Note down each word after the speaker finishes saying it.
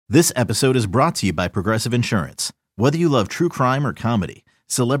This episode is brought to you by Progressive Insurance. Whether you love true crime or comedy,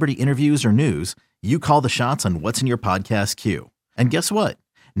 celebrity interviews or news, you call the shots on what's in your podcast queue. And guess what?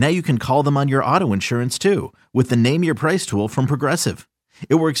 Now you can call them on your auto insurance too with the Name Your Price tool from Progressive.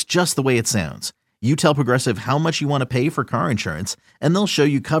 It works just the way it sounds. You tell Progressive how much you want to pay for car insurance, and they'll show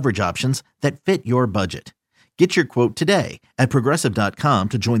you coverage options that fit your budget. Get your quote today at Progressive.com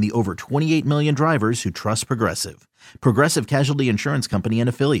to join the over 28 million drivers who trust Progressive. Progressive Casualty Insurance Company and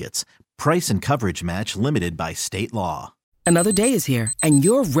Affiliates. Price and coverage match limited by state law. Another day is here, and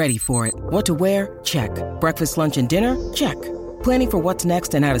you're ready for it. What to wear? Check. Breakfast, lunch, and dinner? Check. Planning for what's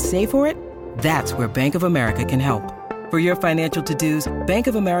next and how to save for it? That's where Bank of America can help. For your financial to-dos, Bank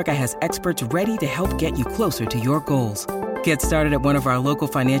of America has experts ready to help get you closer to your goals. Get started at one of our local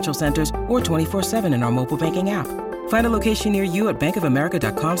financial centers or 24/7 in our mobile banking app. Find a location near you at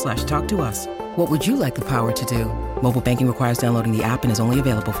bankofamerica.com/talktous. What would you like the power to do? Mobile banking requires downloading the app and is only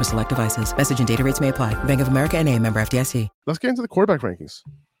available for select devices. Message and data rates may apply. Bank of America N.A., member FDIC. Let's get into the quarterback rankings.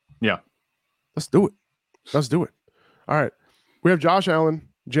 Yeah. Let's do it. All right. We have Josh Allen,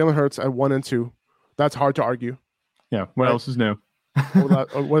 Jalen Hurts at 1 and 2. That's hard to argue. Yeah. What else is new?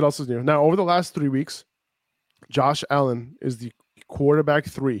 What else is new? Now, over the last 3 weeks, Josh Allen is the quarterback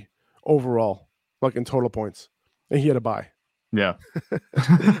 3 overall, like in total points. And he had a bye. Yeah.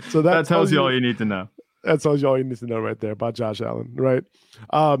 So that tells you all you need to know. That tells you all you need to know right there about Josh Allen, right?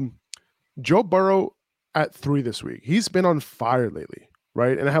 Joe Burrow at 3 this week. He's been on fire lately,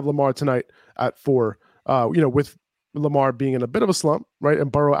 right? And I have Lamar tonight at 4, with Lamar being in a bit of a slump, right? And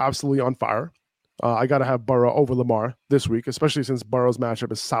Burrow absolutely on fire. I got to have Burrow over Lamar this week, especially since Burrow's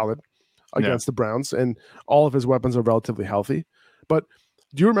matchup is solid against the Browns and all of his weapons are relatively healthy. But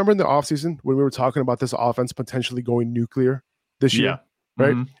do you remember in the offseason when we were talking about this offense potentially going nuclear this year? Yeah.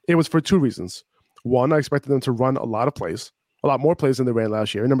 Right? Mm-hmm. It was for 2 reasons. One, I expected them to run a lot more plays than they ran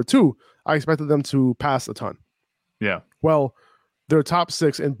last year. And number 2, I expected them to pass a ton. Yeah. Well, they're top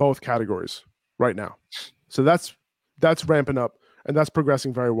 6 in both categories right now. So that's ramping up and that's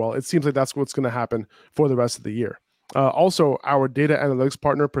progressing very well. It seems like that's what's going to happen for the rest of the year. Also, our data analytics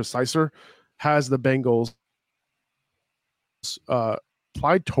partner, Preciser, has the Bengals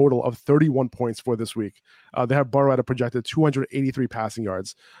applied total of 31 points for this week. They have Burrow at a projected 283 passing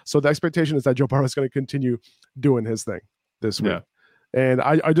yards. So the expectation is that Joe Burrow is going to continue doing his thing this week. Yeah. And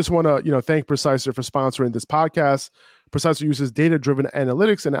I just want to thank Preciser for sponsoring this podcast. Preciser uses data-driven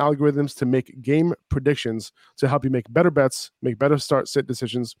analytics and algorithms to make game predictions to help you make better bets, make better start-sit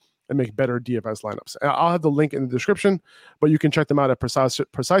decisions, and make better DFS lineups. And I'll have the link in the description, but you can check them out at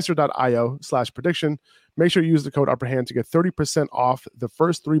preciser.io/prediction. Make sure you use the code UPPERHAND to get 30% off the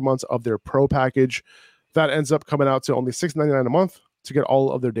first 3 months of their pro package. That ends up coming out to only $6.99 a month to get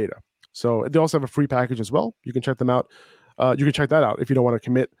all of their data. So they also have a free package as well. You can check them out. You can check that out if you don't want to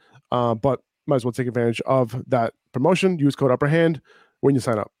commit, but might as well take advantage of that promotion. Use code UPPERHAND when you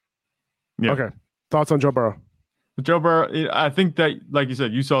sign up. Yeah. Okay. Thoughts on Joe Burrow? Joe Burrow, I think that, like you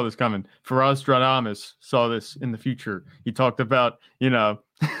said, you saw this coming. Faraz saw this in the future. He talked about, the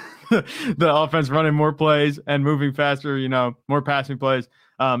offense running more plays and moving faster, more passing plays.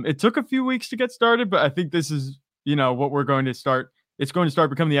 It took a few weeks to get started, but I think this is, what we're going to start. It's going to start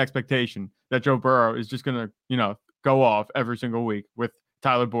becoming the expectation that Joe Burrow is just going to, go off every single week with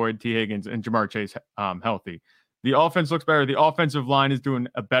Tyler Boyd, T. Higgins, and Jamar Chase healthy. The offense looks better. The offensive line is doing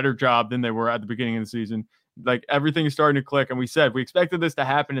a better job than they were at the beginning of the season. Like, everything is starting to click. And we said we expected this to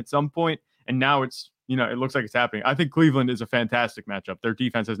happen at some point, and now it's, it looks like it's happening. I think Cleveland is a fantastic matchup. Their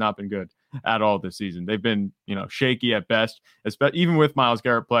defense has not been good at all this season. They've been, shaky at best. Even with Myles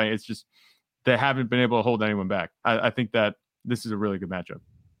Garrett playing, it's just they haven't been able to hold anyone back. I think that this is a really good matchup.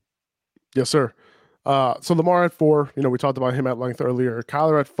 Yes, sir. So Lamar at 4, we talked about him at length earlier.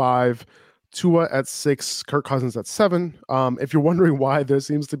 Kyler at 5, Tua at 6, Kirk Cousins at 7. If you're wondering why there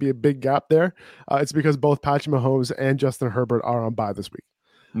seems to be a big gap there, it's because both Patrick Mahomes and Justin Herbert are on bye this week.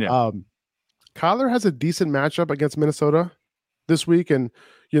 Yeah. Kyler has a decent matchup against Minnesota this week and,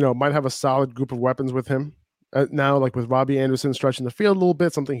 might have a solid group of weapons with him. Now, like with Robbie Anderson stretching the field a little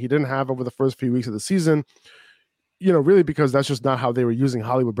bit, something he didn't have over the first few weeks of the season, really because that's just not how they were using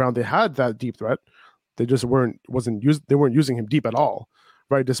Hollywood Brown. They had that deep threat. They just weren't using him deep at all,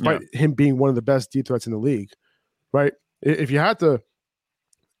 right? Despite him being one of the best deep threats in the league, right? If you had to,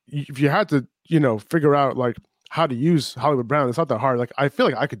 figure out like how to use Hollywood Brown, it's not that hard. Like, I feel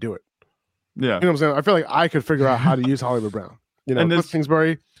like I could do it. Yeah. You know what I'm saying? I feel like I could figure out how to use Hollywood Brown. And Cliff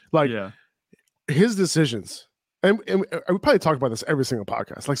Kingsbury, his decisions, and we probably talk about this every single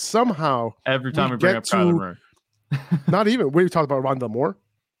podcast. Like, somehow every time we bring up Kyler Murray. Not even. We talked about Rondale Moore.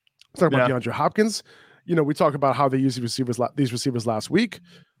 We talked about DeAndre Hopkins. We talk about how they use these receivers last week.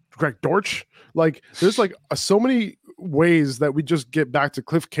 Greg Dortch. Like there's like so many ways that we just get back to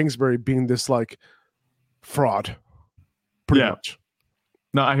Cliff Kingsbury being this like fraud. Pretty much.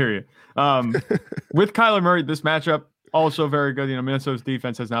 No, I hear you. With Kyler Murray, this matchup also very good. Minnesota's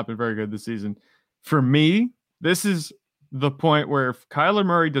defense has not been very good this season. For me, this is the point where if Kyler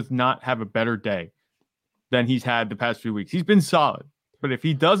Murray does not have a better day than he's had the past few weeks, he's been solid. But if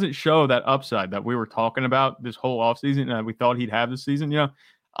he doesn't show that upside that we were talking about this whole offseason and that we thought he'd have this season,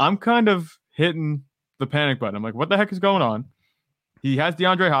 I'm kind of hitting the panic button. I'm like, what the heck is going on? He has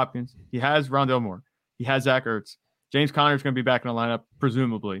DeAndre Hopkins. He has Rondale Moore. He has Zach Ertz. James Conner's going to be back in the lineup,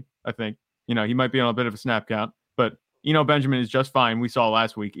 presumably, I think. He might be on a bit of a snap count, but Benjamin is just fine. We saw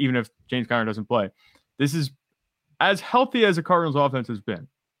last week, even if James Conner doesn't play. This is as healthy as the Cardinals offense has been,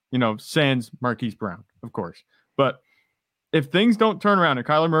 sans Marquise Brown, of course. But if things don't turn around and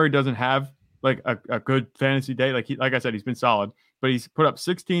Kyler Murray doesn't have like a good fantasy day, like I said, he's been solid, but he's put up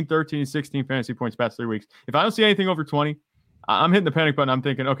 16, 13, 16 fantasy points past 3 weeks. If I don't see anything over 20, I'm hitting the panic button. I'm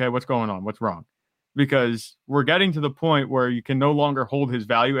thinking, okay, what's going on? What's wrong? Because we're getting to the point where you can no longer hold his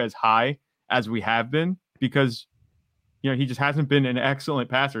value as high as we have been because, he just hasn't been an excellent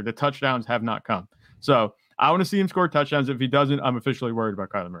passer. The touchdowns have not come. So I want to see him score touchdowns. If he doesn't, I'm officially worried about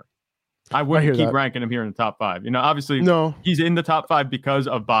Kyler Murray. I wouldn't keep ranking him here in the top 5. Obviously, no, he's in the top 5 because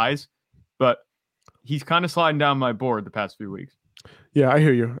of buys, but he's kind of sliding down my board the past few weeks. Yeah, I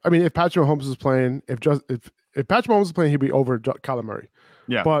hear you. I mean, if Patrick Mahomes is playing, if Patrick Mahomes is playing, he'd be over Kyler Murray.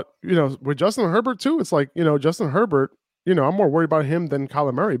 Yeah. But, with Justin Herbert too, it's like, Justin Herbert, I'm more worried about him than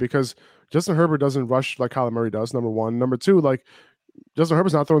Kyler Murray because Justin Herbert doesn't rush like Kyler Murray does, number one. Number two, like Justin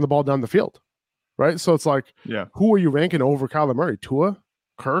Herbert's not throwing the ball down the field, right? So it's like, who are you ranking over Kyler Murray? Tua,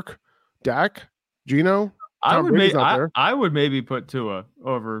 Kirk, Dak, Geno? I would maybe put Tua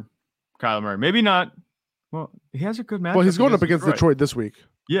over Kyler Murray. Maybe not. Well, he has a good matchup. Well, he's going up against Detroit this week.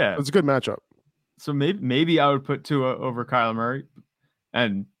 Yeah. It's a good matchup. So maybe I would put Tua over Kyler Murray.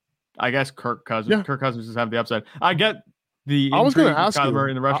 And I guess Kirk Cousins. Yeah. Kirk Cousins just have the upside. I get the. I was going to ask Kyler you.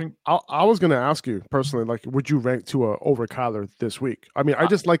 Murray in the rushing. I was going to ask you personally, like, would you rank Tua over Kyler this week? I mean, I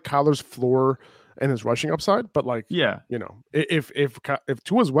just like Kyler's floor and his rushing upside, but like, if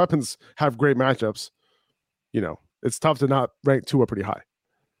Tua's weapons have great matchups, it's tough to not rank Tua pretty high.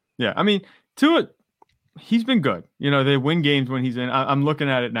 Yeah, I mean, Tua, he's been good. They win games when he's in. I'm looking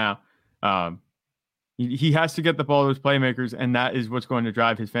at it now. He has to get the ball to his playmakers, and that is what's going to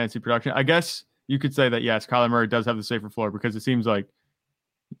drive his fantasy production. I guess you could say that, yes, Kyler Murray does have the safer floor because it seems like,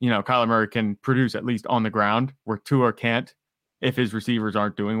 Kyler Murray can produce at least on the ground where Tua can't if his receivers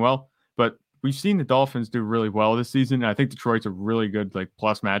aren't doing well. But we've seen the Dolphins do really well this season, and I think Detroit's a really good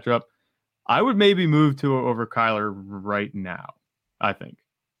plus matchup. I would maybe move Tua over Kyler right now, I think.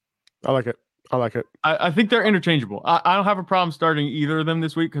 I like it. I think they're interchangeable. I don't have a problem starting either of them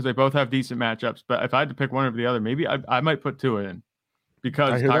this week because they both have decent matchups. But if I had to pick one over the other, maybe I might put Tua in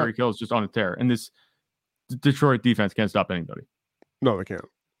because Tyreek Hill is just on a tear. And this Detroit defense can't stop anybody. No, they can't.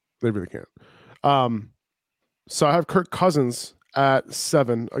 They really can't. So I have Kirk Cousins at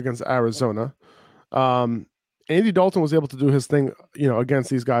 7 against Arizona. Andy Dalton was able to do his thing, against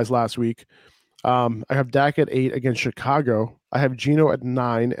these guys last week. I have Dak at 8 against Chicago. I have Geno at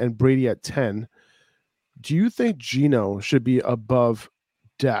 9 and Brady at 10. Do you think Geno should be above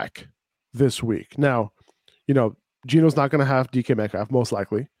Dak this week? Now, Geno's not going to have DK Metcalf, most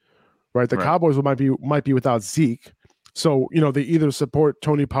likely, right? The Cowboys might be without Zeke. So, they either support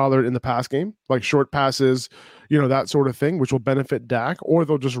Tony Pollard in the pass game, like short passes, that sort of thing, which will benefit Dak, or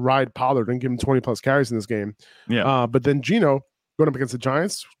they'll just ride Pollard and give him 20 plus carries in this game. Yeah. But then Geno going up against the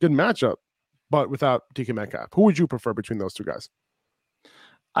Giants, good matchup, but without DK Metcalf. Who would you prefer between those two guys?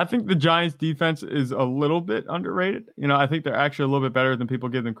 I think the Giants defense is a little bit underrated. I think they're actually a little bit better than people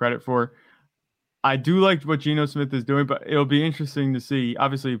give them credit for. I do like what Geno Smith is doing, but it'll be interesting to see.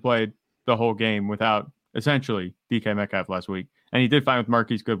 Obviously, he played the whole game without essentially DK Metcalf last week, and he did fine with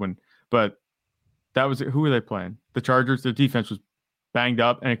Marquise Goodwin, but that was who were they playing? The Chargers. Their defense was banged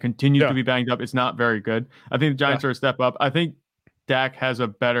up, and it continues to be banged up. It's not very good. I think the Giants are a step up. I think Dak has a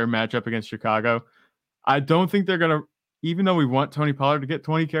better matchup against Chicago. I don't think they're going to, even though we want Tony Pollard to get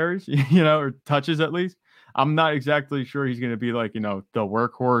 20 carries, or touches at least, I'm not exactly sure he's going to be like, the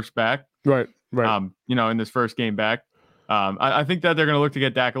workhorse back. Right. In this first game back. I think that they're going to look to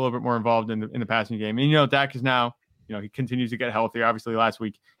get Dak a little bit more involved in the passing game. And, Dak is now, he continues to get healthier. Obviously, last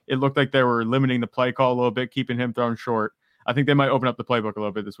week, it looked like they were limiting the play call a little bit, keeping him thrown short. I think they might open up the playbook a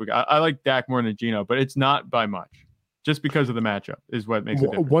little bit this week. I like Dak more than Geno, but it's not by much. Just because of the matchup is what makes it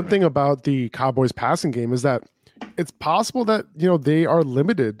different. One thing about the Cowboys passing game is that, it's possible that they are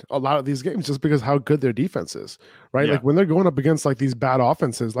limited a lot of these games just because how good their defense is, right? Yeah. Like when they're going up against like these bad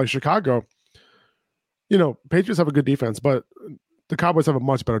offenses, like Chicago. Patriots have a good defense, but the Cowboys have a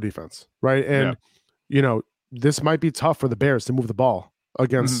much better defense, right? And this might be tough for the Bears to move the ball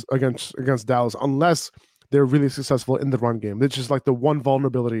against Dallas unless they're really successful in the run game. It's just like the one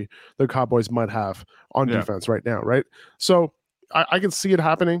vulnerability the Cowboys might have on defense right now, right? So I can see it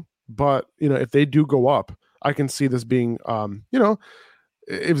happening, but if they do go up, I can see this being,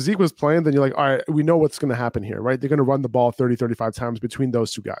 if Zeke was playing, then you're like, all right, we know what's going to happen here, right? They're going to run the ball 30, 35 times between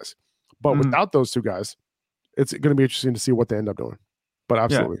those two guys. But without those two guys, it's going to be interesting to see what they end up doing. But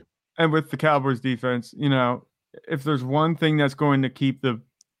absolutely. Yeah. And with the Cowboys defense, if there's one thing that's going to keep the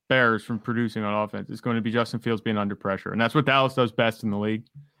Bears from producing on offense, it's going to be Justin Fields being under pressure. And that's what Dallas does best in the league.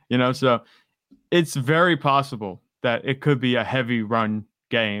 So it's very possible that it could be a heavy run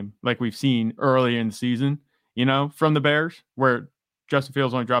game like we've seen early in the season, from the Bears, where Justin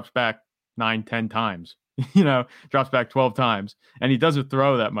Fields only drops back 9-10 times. Drops back 12 times, and he doesn't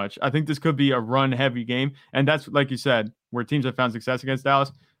throw that much. I think this could be a run-heavy game, and that's, like you said, where teams have found success against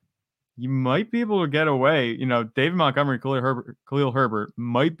Dallas. You might be able to get away. David Montgomery, Khalil Herbert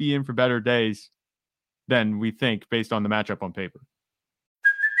might be in for better days than we think based on the matchup on paper.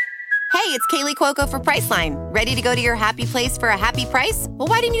 Hey, it's Kaylee Cuoco for Priceline. Ready to go to your happy place for a happy price? Well,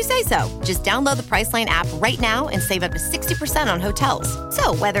 why didn't you say so? Just download the Priceline app right now and save up to 60% on hotels.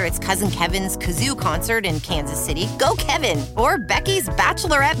 So whether it's Cousin Kevin's Kazoo Concert in Kansas City, go Kevin, or Becky's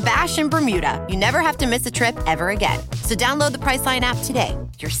Bachelorette Bash in Bermuda, you never have to miss a trip ever again. So download the Priceline app today.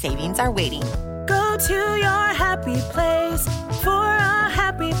 Your savings are waiting. Go to your happy place for a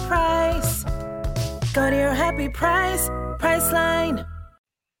happy price. Go to your happy price, Priceline.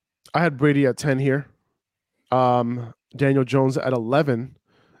 I had Brady at 10 here. Daniel Jones at 11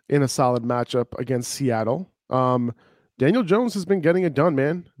 in a solid matchup against Seattle. Daniel Jones has been getting it done,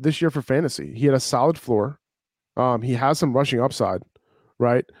 man, this year for fantasy. He had a solid floor. He has some rushing upside,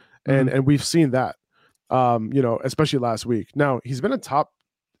 right? And we've seen that, especially last week. Now, he's been a top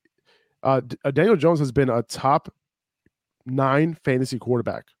Daniel Jones has been a top 9 fantasy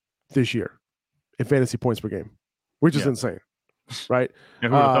quarterback this year in fantasy points per game, which is insane. Right.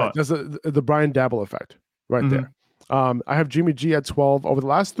 That's the Brian Dabble effect right there. I have Jimmy G at 12. Over the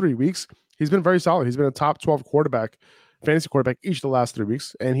last 3 weeks, he's been very solid. He's been a top 12 fantasy quarterback each of the last 3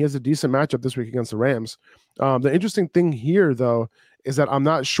 weeks, and he has a decent matchup this week against the Rams. The interesting thing here, though, is that I'm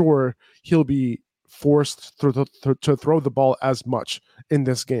not sure he'll be forced to throw the ball as much in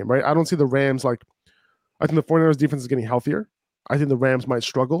this game, right? I don't see the Rams I think the 49ers defense is getting healthier. I think the Rams might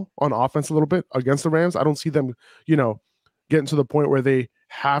struggle on offense a little bit against the Rams. I don't see them, getting to the point where they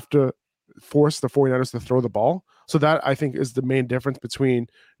have to force the 49ers to throw the ball. So that, I think, is the main difference between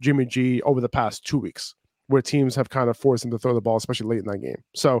Jimmy G over the past 2 weeks, where teams have kind of forced him to throw the ball, especially late in that game.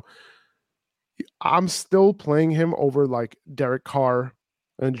 So I'm still playing him over like Derek Carr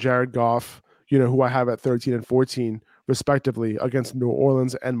and Jared Goff, who I have at 13 and 14, respectively, against New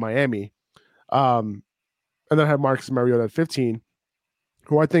Orleans and Miami. And then I have Marcus Mariota at 15,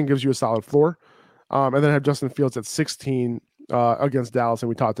 who I think gives you a solid floor. And then I have Justin Fields at 16 against Dallas, and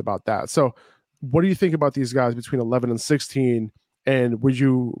we talked about that. So what do you think about these guys between 11 and 16, and would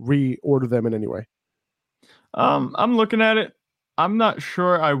you reorder them in any way? I'm looking at it. I'm not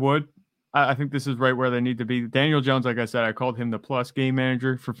sure I would. I think this is right where they need to be. Daniel Jones, like I said, I called him the plus game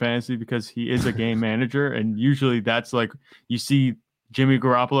manager for fantasy because he is a game manager, and usually that's like you see Jimmy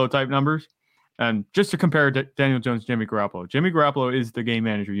Garoppolo type numbers. And just to compare Daniel Jones, Jimmy Garoppolo is the game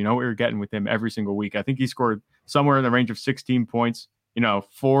manager. You know what you're getting with him every single week. I think he scored somewhere in the range of 16 points,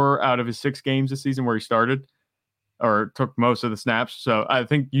 4 out of his 6 games this season where he started or took most of the snaps. So I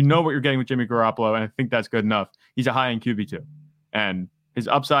think you know what you're getting with Jimmy Garoppolo, and I think that's good enough. He's a high-end QB2, and his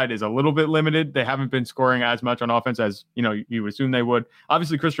upside is a little bit limited. They haven't been scoring as much on offense as, you assume they would.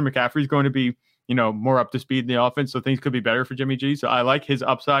 Obviously, Christian McCaffrey is going to be more up to speed in the offense, so things could be better for Jimmy G. So I like his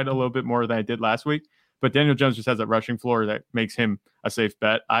upside a little bit more than I did last week. But Daniel Jones just has that rushing floor that makes him a safe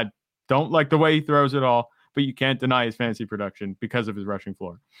bet. I don't like the way he throws it all, but you can't deny his fantasy production because of his rushing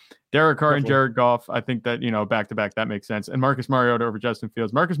floor. Derek Carr and Jared Goff, I think that, back-to-back, that makes sense. And Marcus Mariota over Justin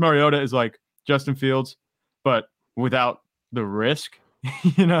Fields. Marcus Mariota is like Justin Fields, but without the risk.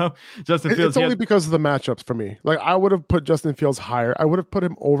 Justin Fields. It's only because of the matchups for me. Like, I would have put Justin Fields higher. I would have put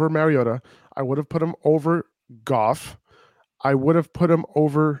him over Mariota. I would have put him over Goff. I would have put him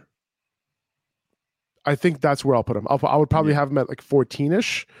over. I think that's where I'll put him. I would probably have him at like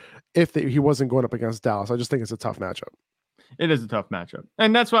 14-ish if he wasn't going up against Dallas. I just think it's a tough matchup. It is a tough matchup.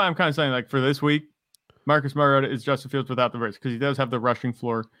 And that's why I'm kind of saying, like, for this week, Marcus Mariota is Justin Fields without the risk because he does have the rushing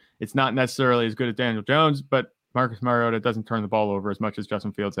floor. It's not necessarily as good as Daniel Jones, but Marcus Mariota doesn't turn the ball over as much as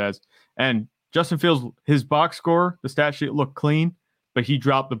Justin Fields has. And Justin Fields, his box score, the stat sheet looked clean, but he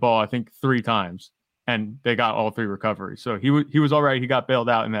dropped the ball, I think, 3 times, and they got all 3 recoveries. So he was all right. He got bailed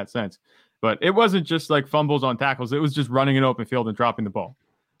out in that sense. But it wasn't just like fumbles on tackles. It was just running an open field and dropping the ball.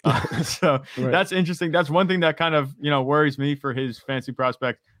 So Right. That's interesting. That's one thing that kind of, worries me for his fantasy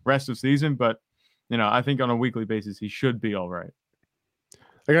prospect rest of season. But, I think on a weekly basis, he should be all right.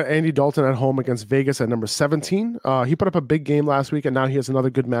 I got Andy Dalton at home against Vegas at number 17. He put up a big game last week, and now he has another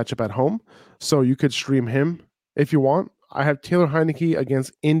good matchup at home. So you could stream him if you want. I have Taylor Heineke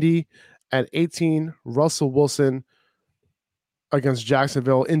against Indy at 18, Russell Wilson against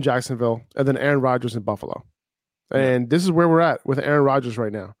Jacksonville, and then Aaron Rodgers in Buffalo. And this is where we're at with Aaron Rodgers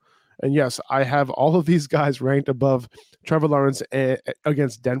right now. And yes, I have all of these guys ranked above Trevor Lawrence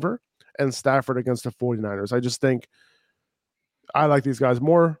against Denver and Stafford against the 49ers. I just think I like these guys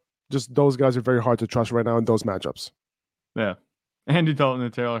more. Just those guys are very hard to trust right now in those matchups. Yeah. Andy Dalton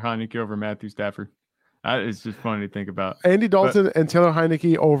and Taylor Heineke over Matthew Stafford. It's just funny to think about. Andy Dalton and Taylor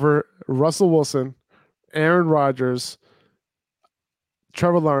Heineke over Russell Wilson, Aaron Rodgers,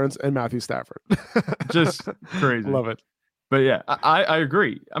 Trevor Lawrence, and Matthew Stafford. Just crazy. Love it. But yeah, I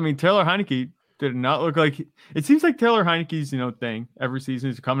agree. I mean, Taylor Heineke did not look like it seems like Taylor Heineke's thing every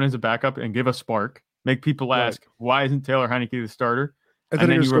season is to come in as a backup and give a spark, make people ask, why isn't Taylor Heineke the starter? And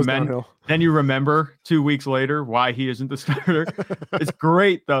then you remember 2 weeks later why he isn't the starter. It's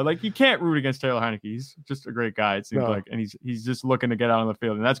great though. Like, you can't root against Taylor Heineke. He's just a great guy, it seems like, and he's just looking to get out on the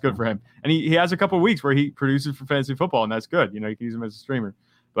field, and that's good for him. And he has a couple of weeks where he produces for fantasy football, and that's good. You can use him as a streamer.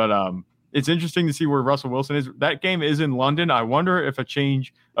 But it's interesting to see where Russell Wilson is. That game is in London. I wonder if a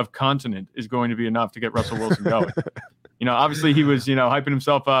change of continent is going to be enough to get Russell Wilson going. Obviously he was hyping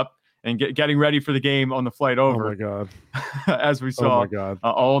himself up and getting ready for the game on the flight over. Oh my God. As we saw, oh my God.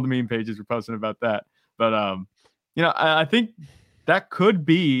 All the meme pages were posting about that. But, I think that could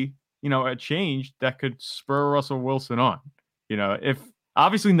be, a change that could spur Russell Wilson on, if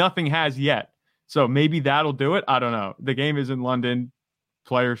obviously nothing has yet. So maybe that'll do it. I don't know. The game is in London.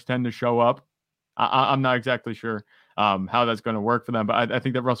 Players tend to show up. I'm not exactly sure how that's going to work for them. But I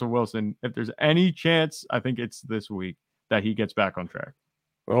think that Russell Wilson, if there's any chance, I think it's this week that he gets back on track.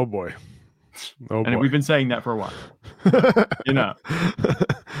 Oh boy. And we've been saying that for a while.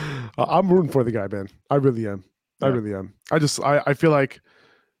 I'm rooting for the guy, man. I really am. Yeah. I really am. I feel like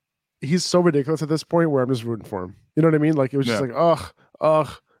he's so ridiculous at this point where I'm just rooting for him. You know what I mean? Like, it was just like,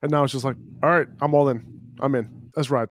 ugh. And now it's just like, all right, I'm all in. I'm in. Let's ride.